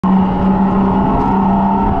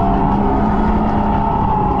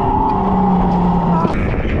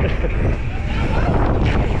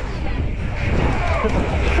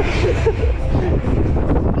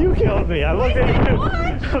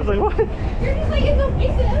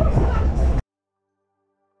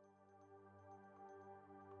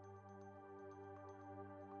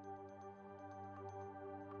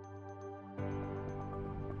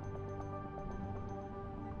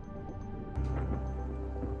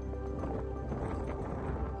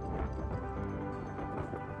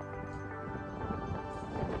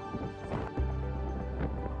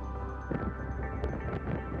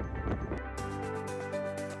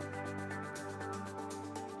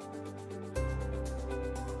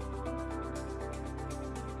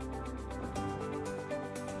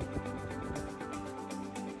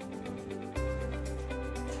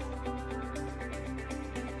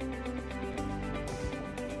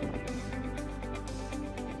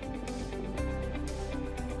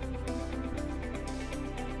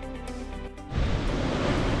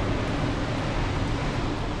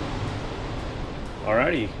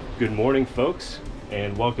Alrighty, good morning folks,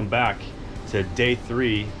 and welcome back to day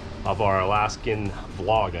 3 of our Alaskan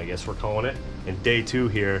vlog, I guess we're calling it, and day 2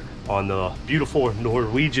 here on the beautiful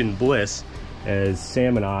Norwegian Bliss as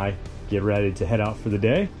Sam and I get ready to head out for the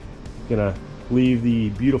day. Gonna leave the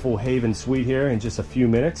beautiful Haven Suite here in just a few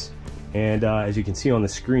minutes, and as you can see on the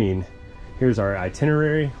screen, here's our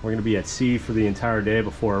itinerary. We're gonna be at sea for the entire day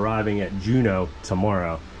before arriving at Juneau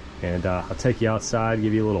tomorrow, and I'll take you outside,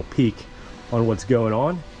 give you a little peek on what's going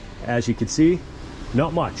on. As you can see,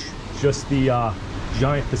 not much, just the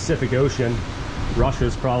giant Pacific Ocean.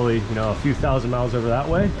 Russia's probably, you know, a few thousand miles over that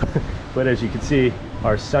way. But as you can see,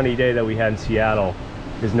 our sunny day that we had in Seattle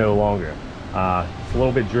is no longer. It's a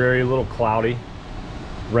little bit dreary, a little cloudy,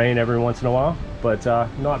 rain every once in a while, but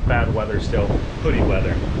not bad weather still, hoodie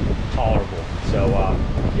weather, tolerable. So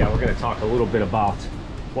yeah, we're gonna talk a little bit about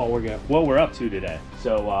what we're up to today.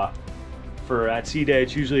 So for at sea day,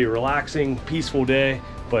 it's usually a relaxing, peaceful day,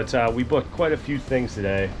 but we booked quite a few things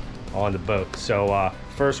today on the boat. So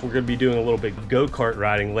first, we're going to be doing a little bit of go-kart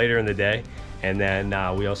riding later in the day, and then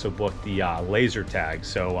we also booked the laser tag.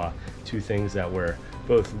 So 2 things that we're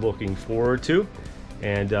both looking forward to.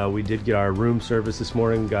 And we did get our room service this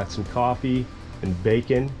morning, got some coffee and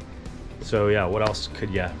bacon. So yeah, what else could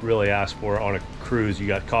you really ask for on a cruise? You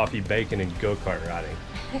got coffee, bacon, and go-kart riding.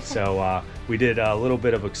 So we did a little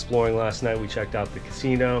bit of exploring last night. We checked out the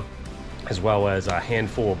casino as well as a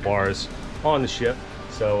handful of bars on the ship.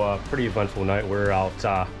 So pretty eventful night. We're out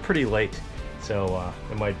pretty late, so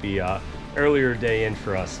it might be an earlier day in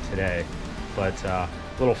for us today. But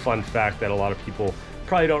little fun fact that a lot of people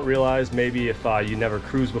probably don't realize, maybe if you never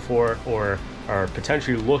cruised before or are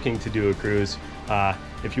potentially looking to do a cruise,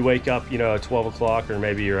 if you wake up, you know, at 12 o'clock, or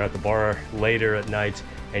maybe you're at the bar later at night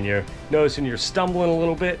and you're noticing you're stumbling a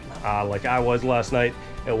little bit, like I was last night,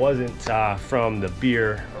 it wasn't from the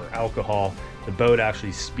beer or alcohol. The boat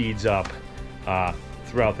actually speeds up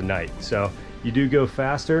throughout the night. So you do go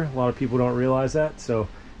faster. A lot of people don't realize that. So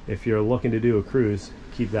if you're looking to do a cruise,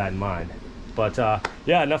 keep that in mind. But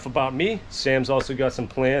yeah, enough about me. Sam's also got some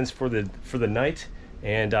plans for the night,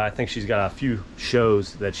 and I think she's got a few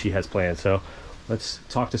shows that she has planned. So let's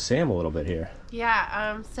talk to Sam a little bit here.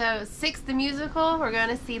 Yeah, so 6 the musical, we're going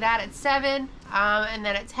to see that at 7, and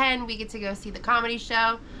then at 10 we get to go see the comedy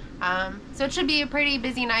show. So it should be a pretty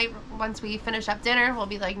busy night. Once we finish up dinner, we'll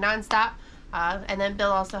be like nonstop, and then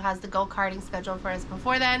Bill also has the go-karting scheduled for us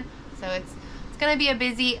before then. So it's going to be a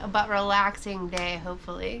busy but relaxing day,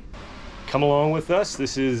 hopefully. Come along with us.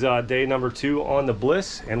 This is day number 2 on the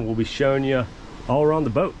Bliss, and we'll be showing you all around the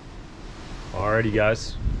boat. Alrighty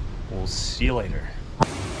guys, we'll see you later.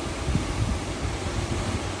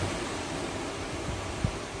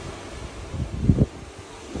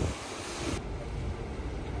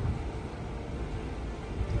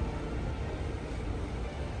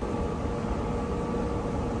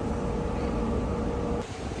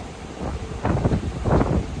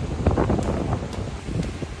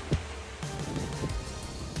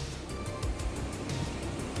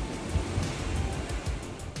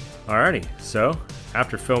 Alrighty, so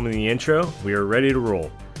after filming the intro, we are ready to roll.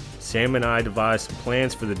 Sam and I devised some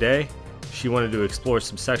plans for the day. She wanted to explore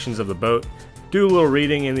some sections of the boat, do a little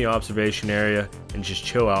reading in the observation area, and just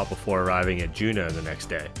chill out before arriving at Juneau the next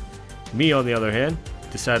day. Me, on the other hand,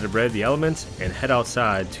 decided to brave the elements and head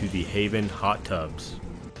outside to the Haven hot tubs.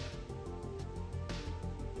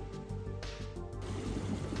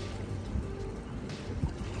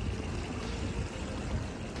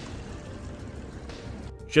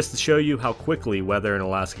 Just to show you how quickly weather in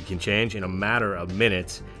Alaska can change in a matter of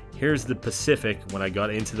minutes, here's the Pacific when I got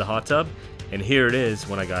into the hot tub, and here it is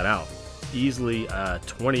when I got out. Easily a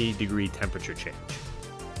 20-degree temperature change.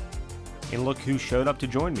 And look who showed up to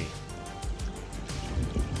join me.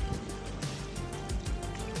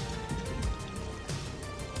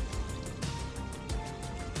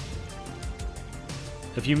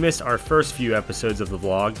 If you missed our first few episodes of the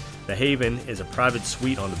vlog, the Haven is a private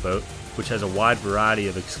suite on the boat which has a wide variety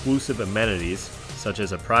of exclusive amenities such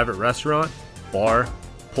as a private restaurant, bar,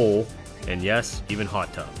 pool, and yes, even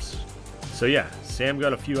hot tubs. So yeah, Sam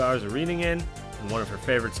got a few hours of reading in one of her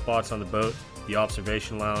favorite spots on the boat, the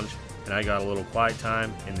observation lounge, and I got a little quiet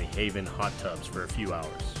time in the Haven hot tubs for a few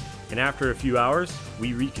hours. And after a few hours,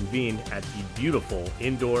 we reconvened at the beautiful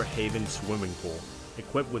indoor Haven swimming pool,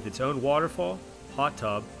 equipped with its own waterfall, hot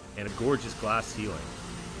tub, and a gorgeous glass ceiling.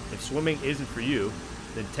 If swimming isn't for you,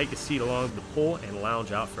 then take a seat along the pool and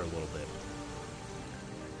lounge out for a little bit.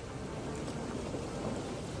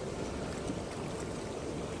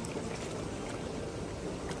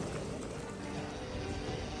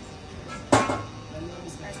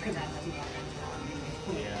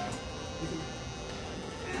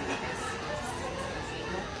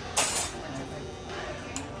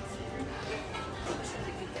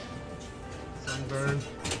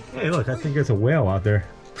 Hey, look, I think there's a whale out there.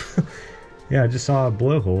 Yeah, I just saw a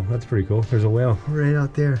blowhole. That's pretty cool. There's a whale right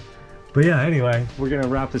out there. But yeah, anyway, we're gonna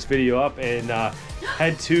wrap this video up and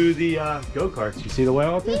head to the go-karts. You see the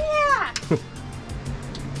whale out there? Yeah!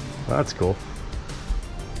 That's cool.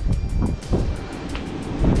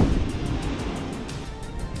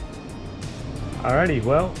 Alrighty,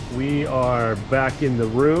 well, we are back in the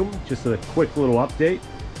room. Just a quick little update.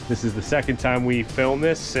 This is the second time we filmed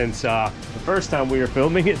this since the first time we were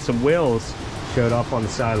filming it. Some whales showed up on the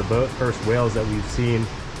side of the boat. First whales that we've seen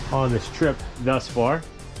on this trip thus far.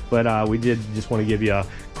 But we did just want to give you a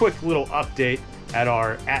quick little update at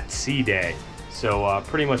our at sea day. So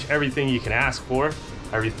pretty much everything you can ask for.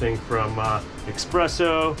 Everything from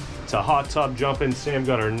espresso to hot tub jumping. Sam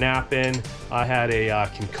got her nap in. I had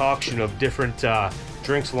a concoction of different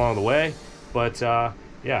drinks along the way. But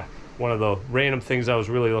yeah. One of the random things I was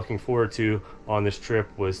really looking forward to on this trip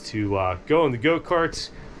was to go in the go-karts.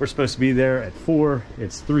 We're supposed to be there at 4.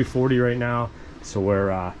 It's 3:40 right now, so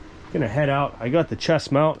we're gonna head out. I got the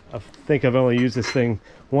chest mount. I think I've only used this thing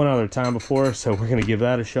one other time before, so we're gonna give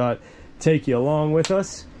that a shot. Take you along with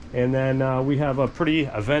us, and then we have a pretty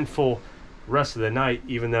eventful rest of the night,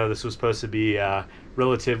 even though this was supposed to be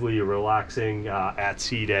relatively relaxing at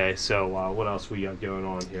sea day. So what else we got going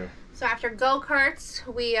on here? So after go-karts,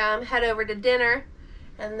 we head over to dinner,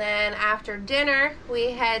 and then after dinner, we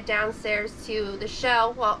head downstairs to the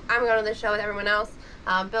show. Well, I'm going to the show with everyone else.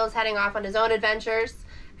 Bill's heading off on his own adventures,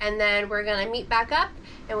 and then we're going to meet back up,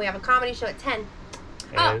 and we have a comedy show at 10.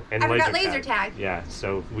 And I forgot laser tag. Yeah,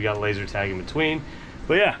 so we got laser tag in between.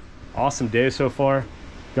 But yeah, awesome day so far.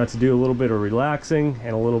 Got to do a little bit of relaxing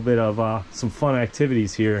and a little bit of some fun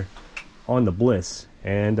activities here on the Bliss,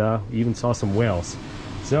 and even saw some whales.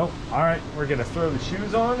 So, all right, we're gonna throw the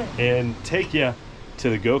shoes on and take you to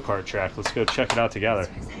the go-kart track. Let's go check it out together.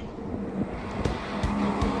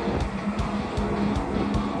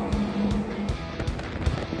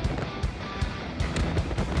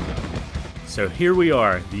 So here we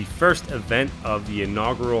are, the first event of the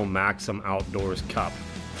inaugural Maksim Outdoors Cup.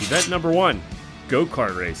 Event number 1,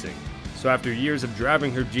 go-kart racing. So after years of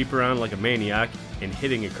driving her Jeep around like a maniac and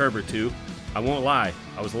hitting a curb or two, I won't lie,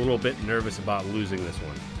 I was a little bit nervous about losing this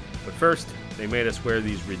one. But first, they made us wear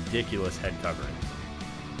these ridiculous head coverings.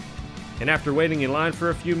 And after waiting in line for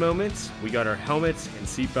a few moments, we got our helmets and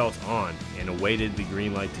seatbelts on and awaited the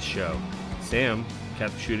green light to show. Sam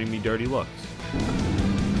kept shooting me dirty looks.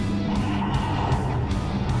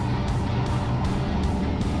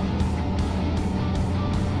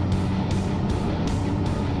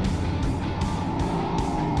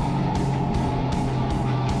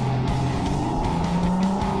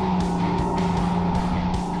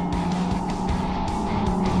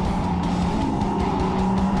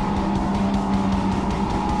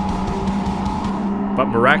 But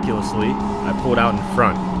miraculously, I pulled out in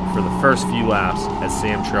front for the first few laps as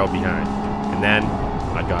Sam trailed behind, and then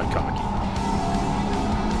I got cocky.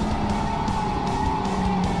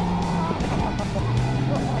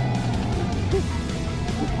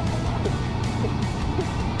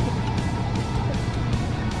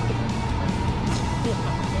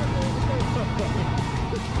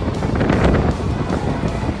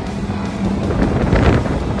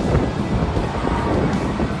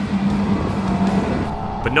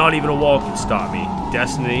 But not even a wall could stop me.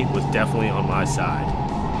 Destiny was definitely on my side.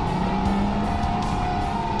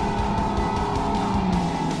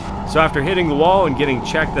 So after hitting the wall and getting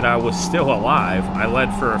checked that I was still alive, I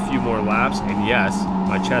led for a few more laps, and yes,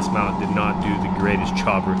 my chest mount did not do the greatest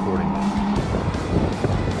job recording it.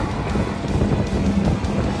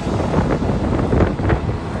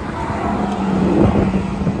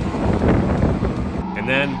 And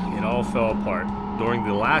then it all fell apart. during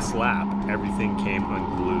the last lap, everything came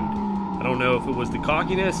unglued. I don't know if it was the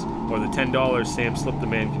cockiness or the $10 Sam slipped the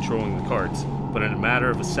man controlling the carts, but in a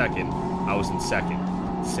matter of a second, I was in second.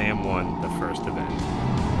 Sam won the first event.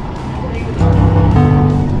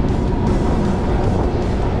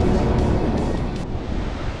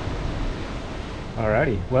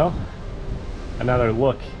 Alrighty, well, another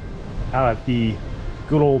look out at the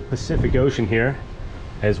good old Pacific Ocean here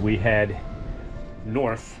as we head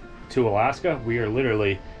north to Alaska. We are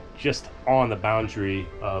literally just on the boundary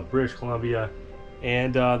of British Columbia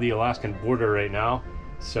and the Alaskan border right now.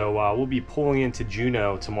 So we'll be pulling into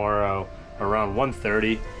Juneau tomorrow around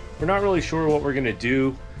 1:30. We're not really sure what we're gonna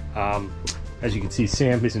do. As you can see,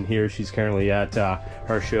 Sam isn't here. She's currently at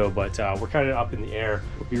her show, but we're kind of up in the air.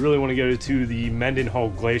 We really want to go to the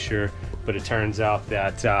Mendenhall Glacier, but it turns out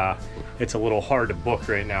that it's a little hard to book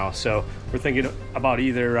right now. So we're thinking about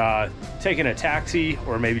either taking a taxi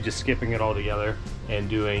or maybe just skipping it all together and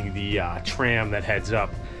doing the tram that heads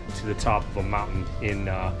up to the top of a mountain in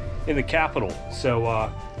the capital.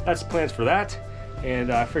 So that's the plans for that.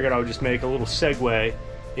 And I figured I would just make a little segue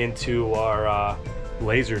into our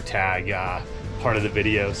laser tag part of the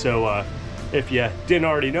video. So if you didn't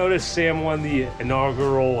already notice, Sam won the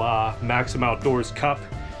inaugural Maxim Outdoors Cup.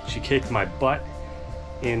 She kicked my butt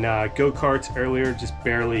in go-karts earlier, just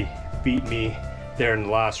barely beat me there in the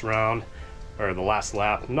last round, or the last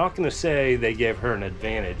lap. I'm not gonna say they gave her an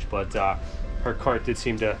advantage, but her cart did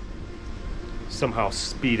seem to somehow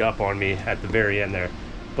speed up on me at the very end there.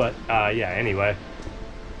 But yeah, anyway,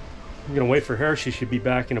 I'm gonna wait for her. She should be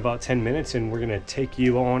back in about 10 minutes, and we're gonna take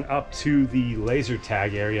you on up to the laser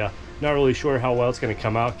tag area. Not really sure how well it's gonna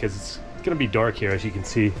come out because it's gonna be dark here. As you can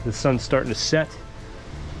see, the sun's starting to set.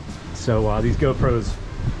 So these GoPros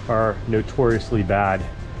are notoriously bad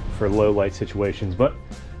for low light situations, but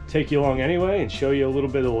take you along anyway and show you a little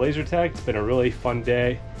bit of the laser tag. It's been a really fun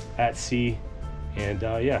day at sea, and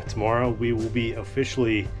yeah, tomorrow we will be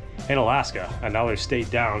officially in Alaska, another state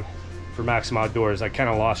down for Maxim Outdoors. I kind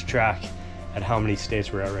of lost track at how many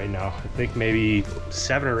states we're at right now. I think maybe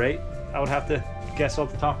 7 or 8, I would have to guess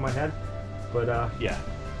off the top of my head. But yeah,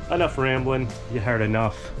 enough rambling. You heard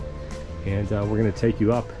enough. And we're gonna take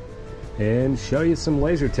you up and show you some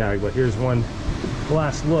laser tag. But here's one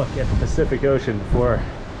last look at the Pacific Ocean before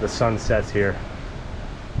the sun sets here.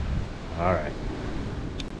 All right.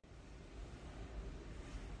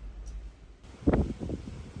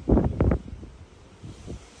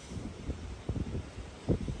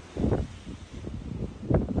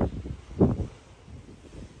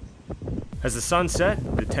 As the sun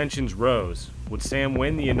set, the tensions rose. Would Sam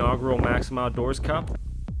win the inaugural Maxim Outdoors Cup?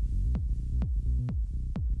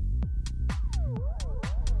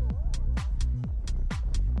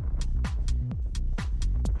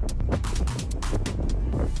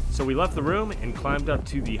 So we left the room and climbed up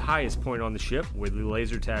to the highest point on the ship where the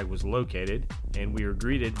laser tag was located, and we were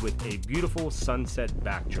greeted with a beautiful sunset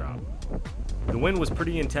backdrop. The wind was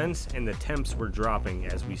pretty intense and the temps were dropping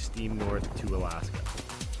as we steamed north to Alaska.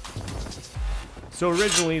 So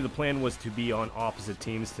originally the plan was to be on opposite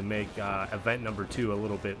teams to make event number 2 a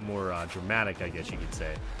little bit more dramatic, I guess you could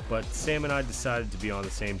say. But Sam and I decided to be on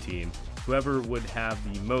the same team. Whoever would have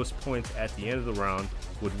the most points at the end of the round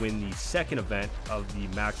would win the second event of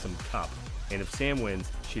the Maxim Cup. And if Sam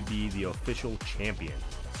wins, she'd be the official champion.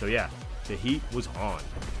 So yeah, the heat was on.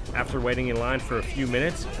 After waiting in line for a few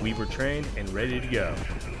minutes, we were trained and ready to go,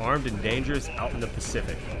 armed and dangerous out in the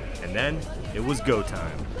Pacific. And then it was go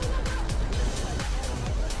time.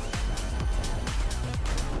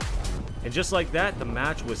 And just like that, the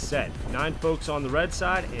match was set. 9 folks on the red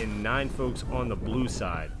side and 9 folks on the blue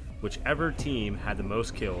side. Whichever team had the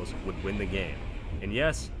most kills would win the game. And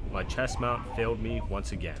yes, my chest mount failed me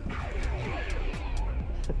once again.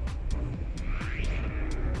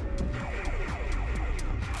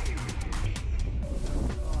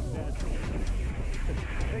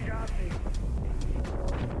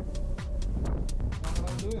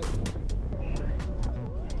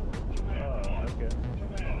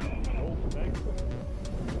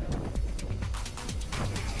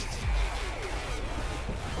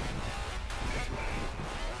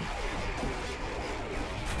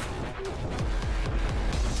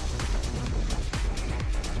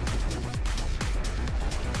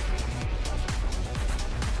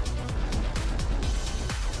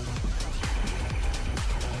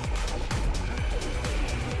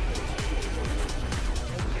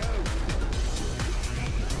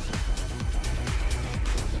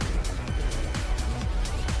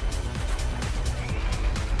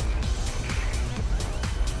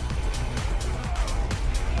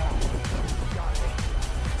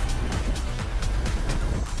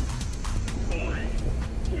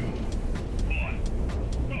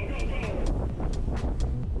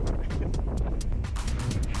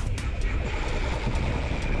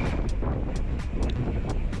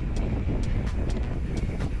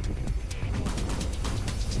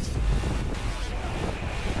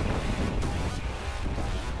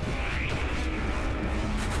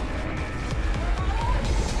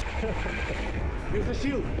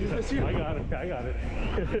 shield. Use the shield. I got it. I got it.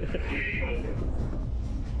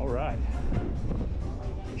 All right.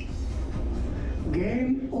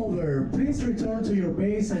 Game over. Please return to your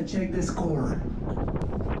base and check the score.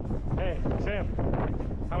 Hey, Sam.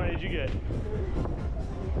 How many did you get?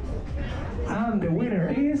 And the winner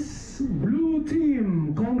is Blue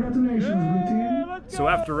Team. Congratulations, Blue Team. So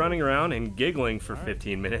after running around and giggling for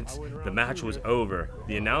 15 minutes, the match was over.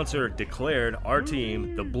 The announcer declared our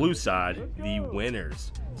team, the blue side, the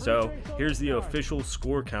winners. So here's the official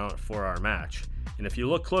score count for our match. And if you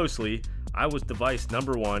look closely, I was device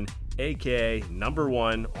number 1, aka number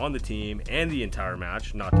 1 on the team and the entire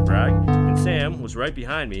match, not to brag. And Sam was right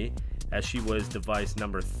behind me, as she was device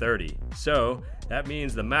number 30. So that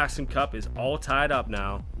means the Maksim Cup is all tied up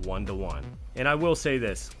now, 1-1. And I will say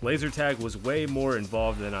this, laser tag was way more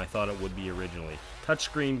involved than I thought it would be originally.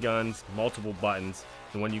 Touchscreen guns, multiple buttons,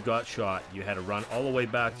 and when you got shot, you had to run all the way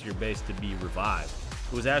back to your base to be revived.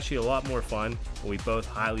 It was actually a lot more fun, and we both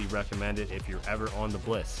highly recommend it if you're ever on the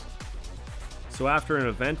Bliss. So after an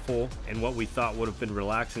eventful and what we thought would have been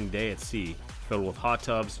relaxing day at sea, filled with hot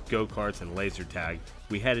tubs, go-karts, and laser tag,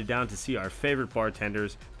 we headed down to see our favorite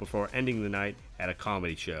bartenders before ending the night at a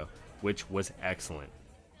comedy show, which was excellent.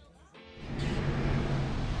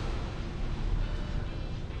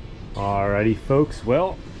 Alrighty folks,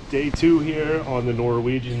 well, day 2 here on the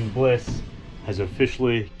Norwegian Bliss has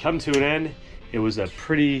officially come to an end. It was a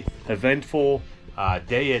pretty eventful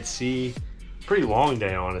day at sea, pretty long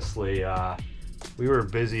day honestly. We were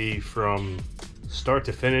busy from start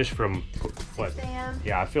to finish from what? 6 a.m.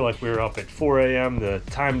 Yeah, I feel like we were up at 4 a.m. The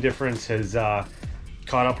time difference has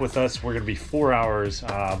caught up with us. We're gonna be 4 hours,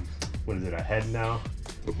 what is it, ahead now?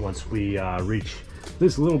 Once we reach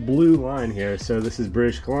this little blue line here. So this is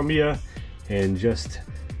British Columbia, and just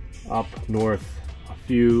up north a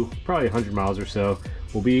few, probably 100 miles or so,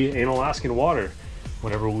 we'll be in Alaskan water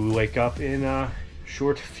whenever we wake up in a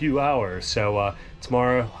short few hours. So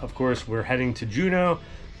tomorrow, of course, we're heading to Juneau.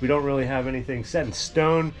 We don't really have anything set in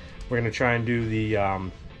stone. We're gonna try and do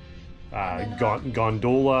the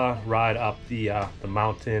gondola ride up the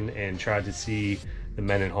mountain and try to see the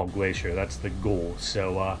Mendenhall Glacier. That's the goal.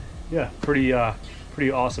 So yeah, pretty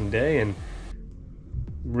awesome day, and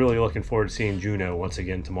really looking forward to seeing Juneau once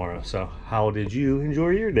again tomorrow. So how did you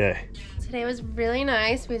enjoy your day? Today was really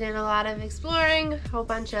nice. We did a lot of exploring, a whole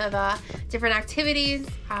bunch of different activities.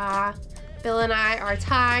 Bill and I are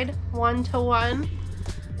tied 1-1.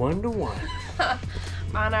 1-1.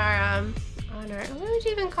 on our what would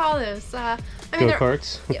you even call those? I mean,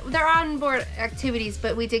 Go-karts? They're onboard activities,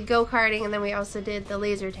 but we did go-karting, and then we also did the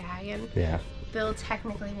laser tag, and Yeah. Bill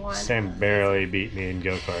technically won. Sam barely beat me in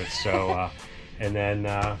go-karts. So and then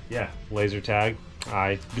yeah, laser tag,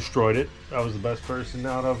 I destroyed it. I was the best person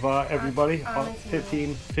out of everybody.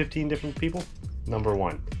 15 different people. Number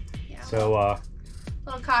 1. Yeah. So a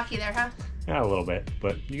little cocky there, huh? yeah, a little bit,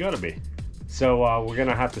 but you gotta be. So we're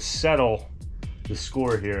gonna have to settle the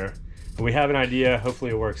score here. And we have an idea,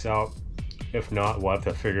 hopefully it works out. If not, we'll have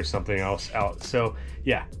to figure something else out. So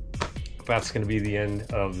yeah, that's gonna be the end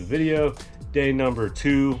of the video. Day number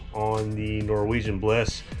 2 on the Norwegian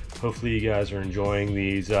Bliss. Hopefully you guys are enjoying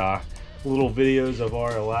these little videos of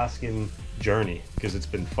our Alaskan journey, because it's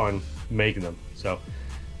been fun making them. So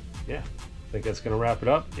yeah, I think that's gonna wrap it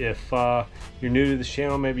up. If you're new to this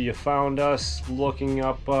channel, maybe you found us looking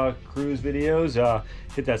up cruise videos,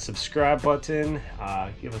 hit that subscribe button,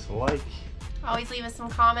 give us a like. Always leave us some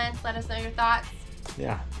comments, let us know your thoughts.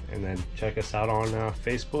 Yeah, and then check us out on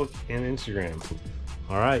Facebook and Instagram.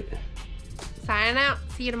 All right. Signing out.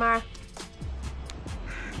 See you tomorrow.